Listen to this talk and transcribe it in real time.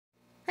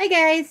Hi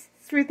guys,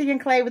 it's Ruthie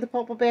and Clay with the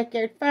Purple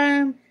Backyard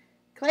Farm.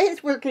 Clay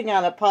is working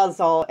on a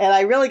puzzle, and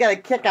I really got a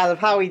kick out of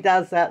how he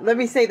does that. Let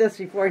me say this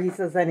before he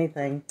says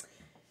anything.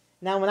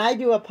 Now, when I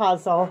do a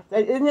puzzle,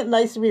 isn't it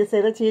nice of me to say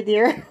that to you,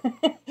 dear?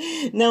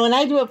 Now, when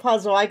I do a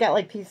puzzle, I got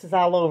like pieces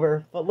all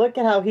over, but look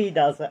at how he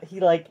does it. It's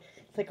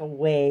like a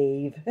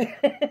wave.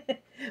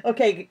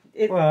 Okay.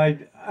 Well,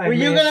 were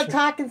you going to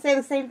talk and say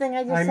the same thing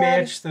I just said? I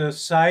match the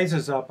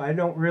sizes up. I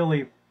don't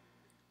really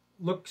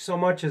look so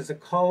much as the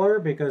color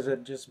because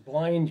it just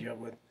blinds you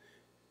with,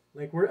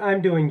 like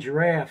I'm doing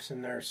giraffes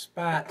and there's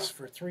spots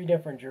for 3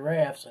 different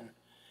giraffes, and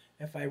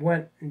if I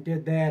went and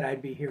did that,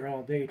 I'd be here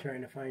all day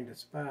trying to find a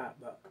spot.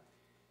 But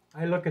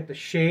I look at the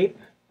shape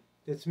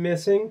that's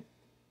missing,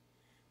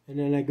 and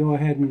then I go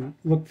ahead and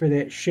look for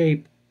that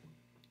shape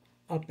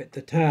up at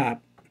the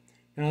top.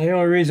 Now, the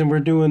only reason we're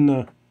doing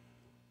the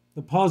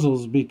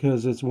puzzles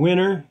because it's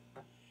winter,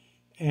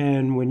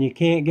 and when you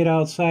can't get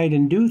outside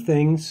and do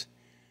things,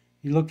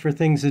 you look for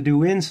things to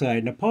do inside.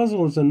 And a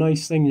puzzle is a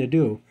nice thing to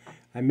do.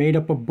 I made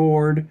up a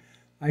board.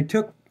 I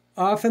took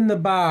off in the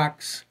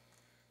box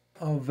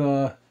of,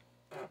 for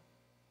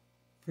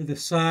the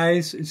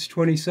size, it's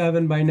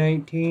 27 by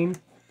 19.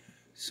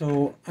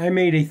 So I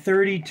made a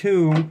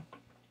 32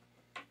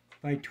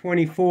 by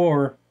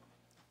 24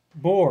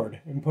 board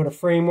and put a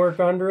framework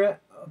under it,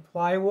 a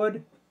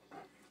plywood.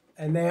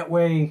 And that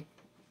way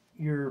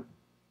your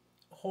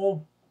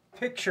whole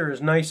picture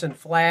is nice and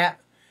flat.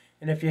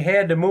 And if you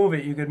had to move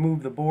it, you could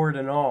move the board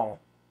and all.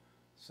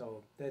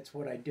 So that's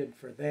what I did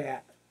for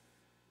that.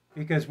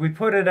 Because we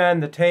put it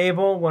on the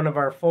table, one of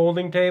our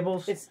folding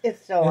tables. It's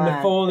still on. And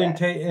the folding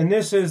table, and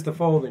this is the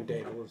folding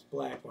table, this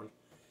black one.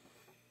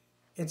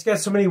 It's got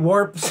so many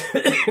warps.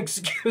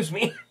 Excuse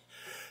me.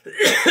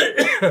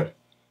 It's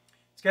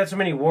got so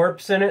many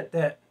warps in it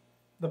that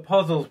the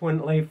puzzles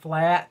wouldn't lay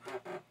flat.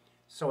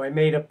 So I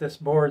made up this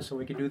board so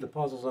we could do the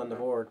puzzles on the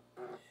board.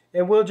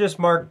 And we'll just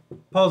mark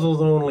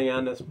puzzles only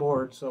on this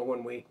board, so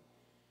when we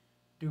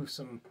do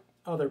some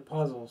other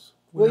puzzles.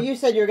 Well, you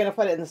said you were going to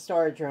put it in the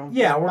storage room.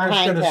 Yeah, we're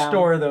just going to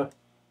store the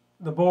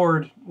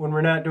board when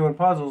we're not doing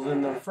puzzles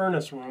in the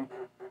furnace room.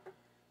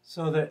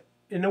 So that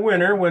in the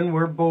winter, when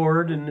we're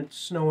bored and it's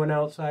snowing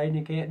outside and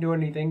you can't do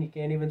anything, you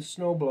can't even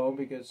snow blow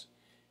because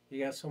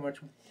you got so much.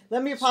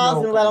 Let me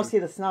pause and let them see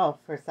the snow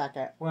for a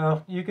second.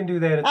 Well, you can do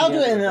that at the I'll end do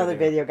it in of the another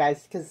video,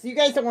 guys, because you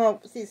guys don't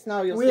want to see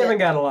snow. We haven't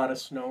got a lot of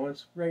snow.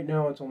 Right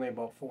now it's only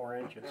about 4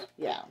 inches.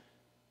 Yeah.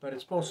 But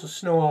it's supposed to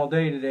snow all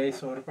day today,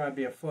 so it'll probably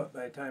be a foot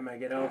by the time I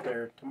get out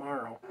there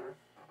tomorrow.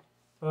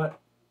 But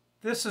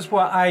this is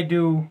what I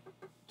do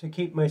to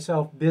keep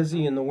myself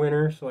busy in the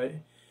winter, so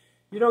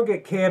you don't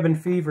get cabin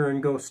fever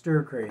and go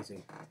stir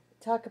crazy.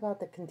 Talk about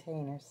the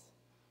containers.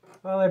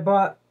 Well, I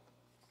bought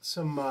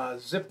some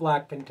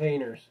Ziploc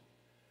containers,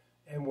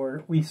 and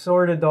we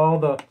sorted all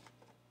the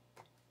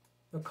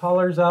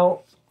colors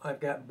out. I've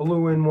got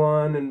blue in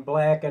one and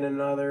black in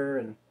another,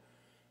 and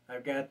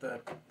I've got the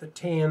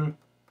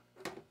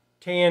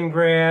tan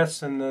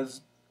grass and the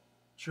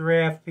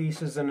giraffe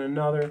pieces in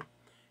another.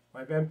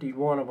 I've emptied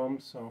one of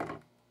them, so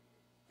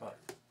but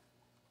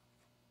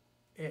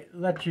it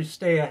lets you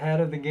stay ahead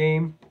of the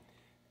game.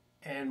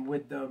 And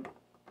with the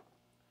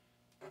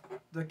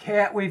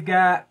cat we've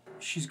got,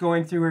 she's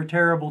going through her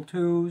terrible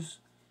twos,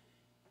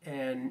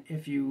 and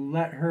if you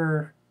let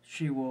her,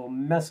 she will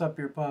mess up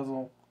your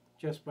puzzle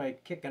just by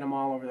kicking them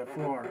all over the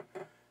floor.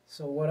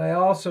 So what I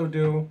also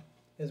do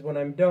is when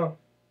I'm done,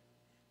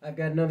 I've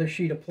got another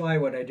sheet of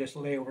plywood I just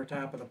lay over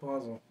top of the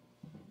puzzle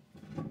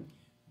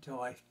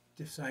until I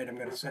decide I'm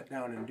going to sit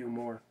down and do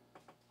more.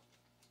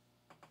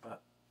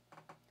 But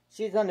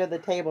she's under the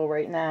table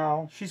right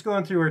now. She's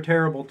going through her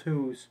terrible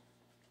twos.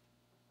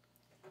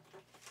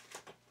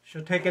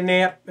 She'll take a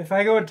nap. If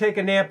I go and take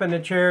a nap in the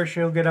chair,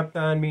 she'll get up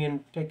on me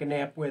and take a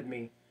nap with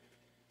me.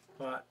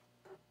 But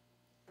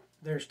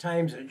there's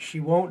times that she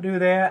won't do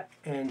that,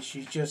 and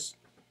she's just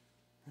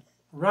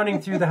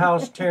running through the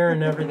house,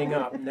 tearing everything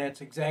up. And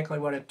that's exactly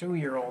what a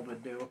 2-year-old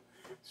would do.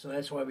 So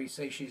that's why we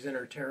say she's in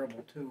her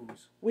terrible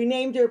twos. We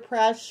named her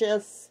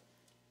Precious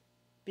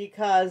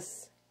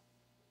because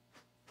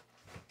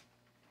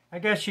I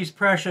guess she's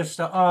precious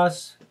to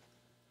us,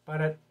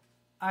 but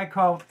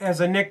as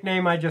a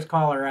nickname, I just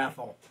call her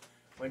Ethel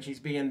when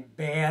she's being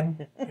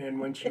bad and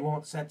when she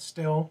won't sit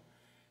still.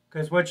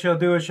 Because what she'll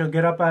do is she'll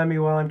get up on me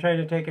while I'm trying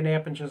to take a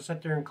nap, and she'll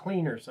sit there and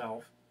clean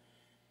herself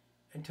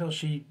until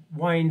she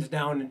winds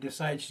down and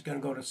decides she's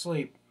going to go to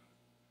sleep.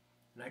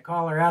 And I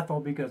call her Ethel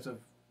because of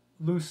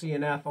Lucy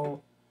and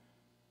Ethel.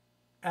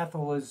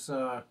 Ethel is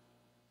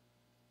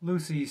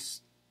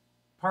Lucy's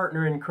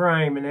partner in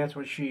crime, and that's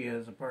what she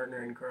is, a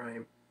partner in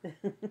crime.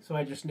 So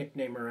I just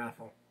nickname her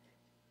Ethel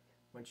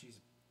when she's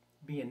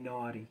being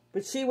naughty.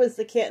 But she was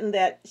the kitten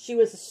that, she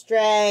was a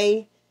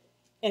stray,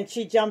 and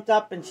she jumped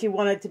up and she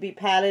wanted to be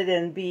patted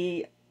and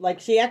be,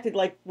 like, she acted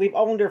like we've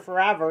owned her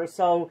forever,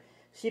 so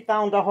she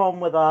found a home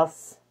with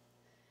us.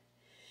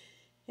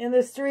 And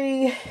there's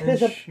three.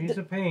 She's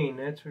a pain,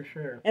 that's for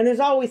sure. And there's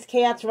always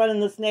cats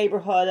running this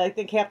neighborhood. I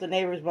think half the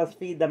neighbors must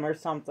feed them or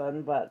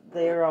something, but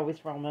they're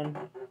always roaming.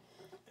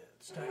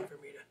 It's time for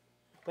me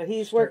to But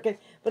he's Start working.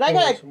 But I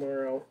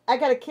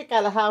got a kick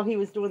out of how he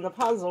was doing the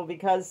puzzle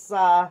because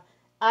I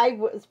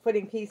was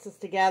putting pieces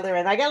together,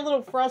 and I got a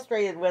little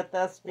frustrated with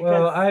this because.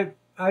 Well,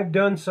 I've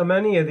done so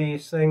many of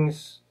these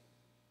things,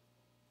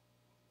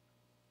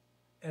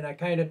 and I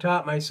kind of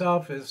taught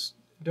myself is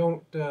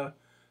don't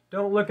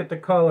look at the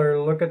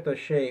color, look at the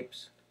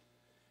shapes,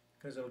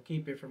 because it'll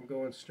keep you from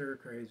going stir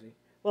crazy.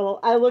 Well,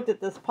 I looked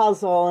at this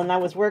puzzle and I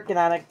was working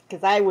on it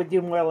because I would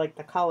do more like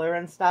the color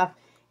and stuff,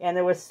 and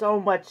there was so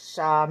much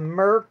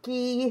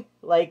murky,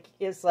 like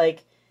it's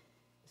like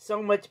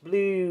so much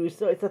blue,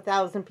 so it's a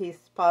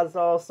 1,000-piece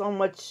puzzle, so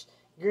much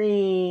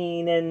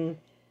green, and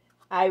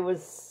I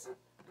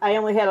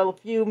only had a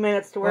few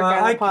minutes to work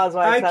on the puzzle.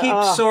 I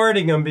keep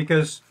sorting them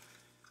because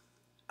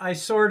I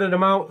sorted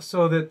them out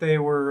so that they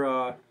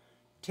were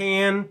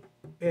tan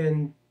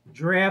and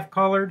giraffe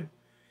colored,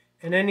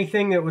 and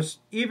anything that was,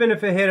 even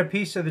if it had a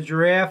piece of the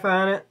giraffe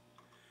on it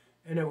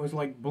and it was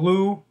like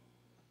blue,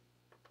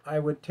 I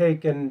would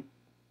take and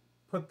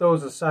put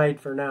those aside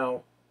for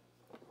now.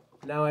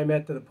 Now I'm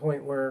at to the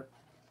point where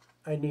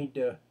I need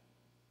to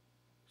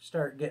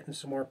start getting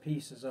some more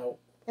pieces out.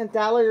 And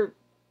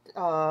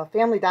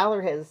Family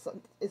Dollar is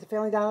it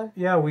Family Dollar?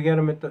 Yeah, we get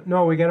them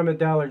at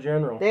Dollar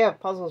General. They have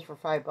puzzles for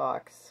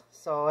 $5.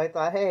 So I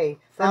thought, hey,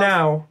 for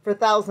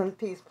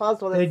 1,000-piece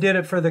puzzle. They did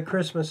it for the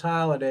Christmas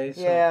holidays.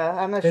 So yeah,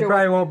 I'm not sure. They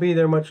probably won't be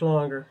there much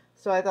longer.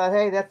 So I thought,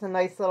 hey, that's a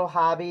nice little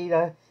hobby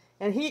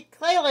and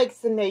Clay likes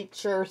the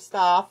nature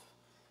stuff.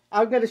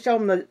 I'm going to show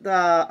him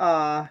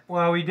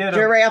we did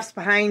giraffes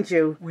behind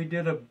you. We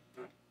did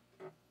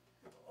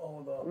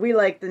we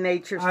like the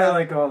nature stuff. I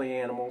like all the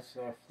animal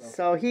stuff.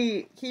 So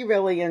he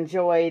really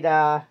enjoyed.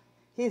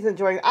 He's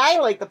enjoying. I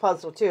like the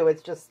puzzle too.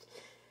 It's just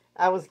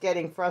I was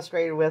getting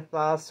frustrated with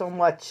so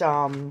much.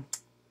 I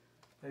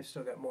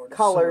still got more to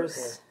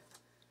colors.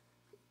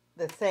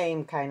 The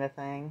same kind of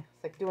thing.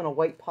 It's like doing a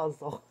white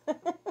puzzle.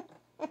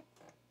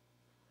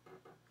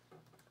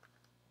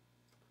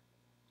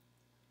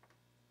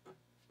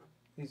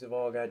 These have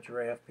all got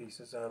giraffe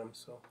pieces on them,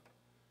 so.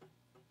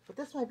 But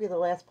this might be the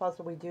last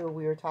puzzle we do.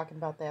 We were talking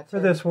about that too. For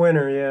this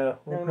winter, yeah.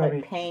 We'll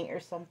probably paint or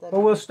something.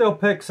 But we'll still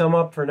pick some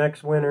up for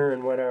next winter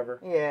and whatever.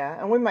 Yeah,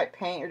 and we might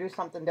paint or do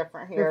something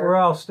different here. If we're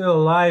all still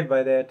alive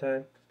by that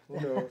time. Who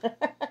knows?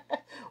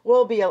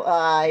 We'll be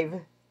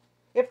alive.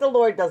 If the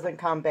Lord doesn't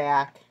come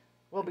back,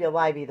 we'll be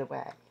alive either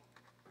way.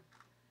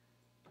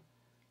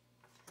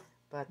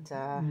 But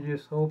you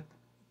just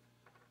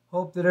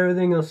hope that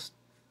everything will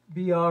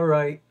be all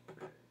right.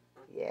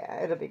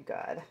 Yeah, it'll be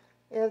good.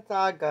 It's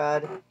all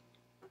good.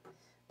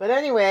 But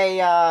anyway,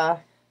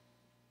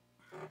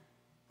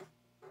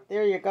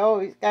 there you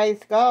go, guys.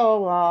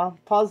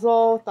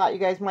 Puzzle. Thought you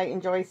guys might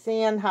enjoy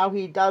seeing how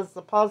he does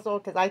the puzzle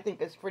because I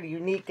think it's pretty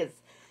unique.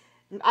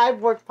 I've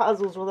worked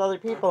puzzles with other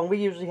people, and we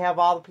usually have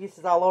all the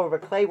pieces all over.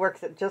 But Clay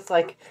works it just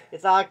like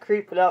it's all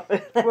creeping up.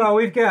 Well,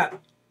 we've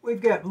got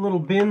little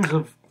bins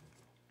of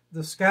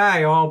the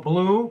sky all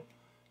blue,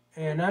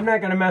 and I'm not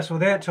going to mess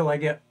with that till I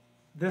get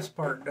this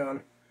part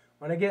done.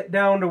 When I get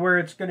down to where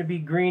it's going to be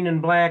green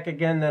and black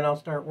again, then I'll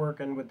start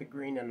working with the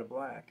green and the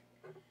black.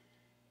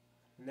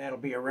 And that'll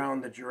be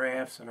around the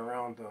giraffes and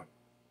around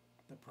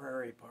the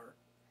prairie part.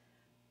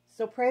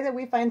 So pray that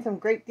we find some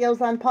great deals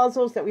on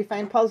puzzles, that we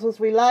find puzzles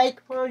we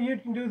like. Well, you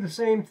can do the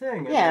same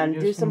thing. Yeah, and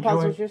do some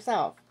puzzles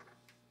yourself.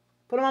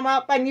 Put them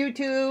up on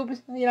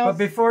YouTube, you know. But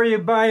before you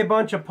buy a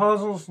bunch of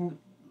puzzles,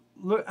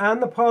 look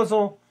on the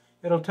puzzle,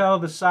 it'll tell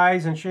the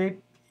size and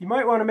shape. You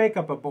might want to make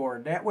up a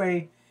board. That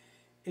way,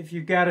 if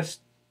you've got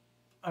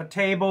a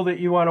table that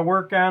you want to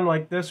work on,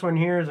 like this one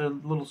here is a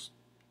little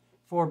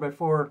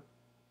 4x4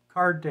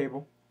 card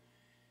table,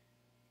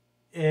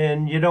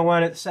 and you don't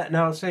want it setting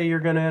out, say you're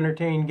going to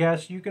entertain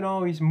guests, you can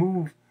always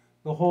move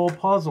the whole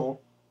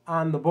puzzle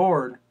on the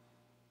board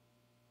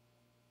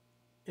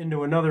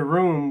into another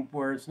room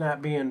where it's not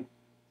being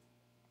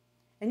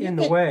in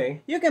the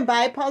way. You can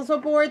buy puzzle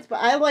boards, but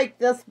I like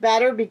this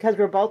better because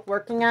we're both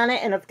working on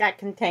it and it's got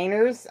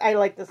containers. I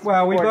like this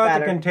Well, we board bought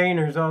better. the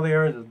containers. All they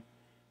are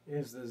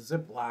is the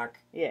Ziploc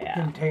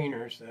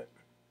containers that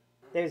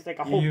there's like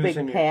a whole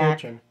big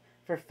pack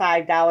for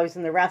 $5,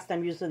 and the rest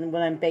I'm using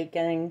when I'm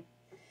baking.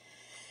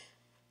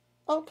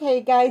 Okay,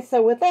 guys,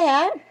 so with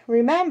that,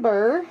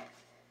 remember...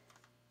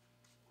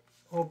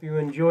 Hope you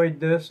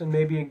enjoyed this, and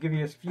maybe it'll give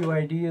you a few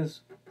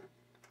ideas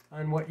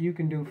on what you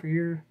can do for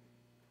your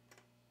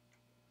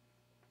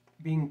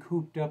being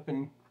cooped up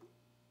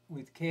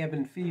with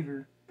cabin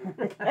fever.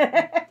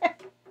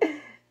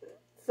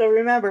 So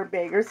remember,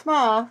 big or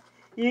small,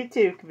 you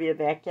too can be a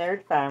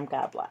backyard farm.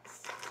 God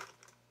bless.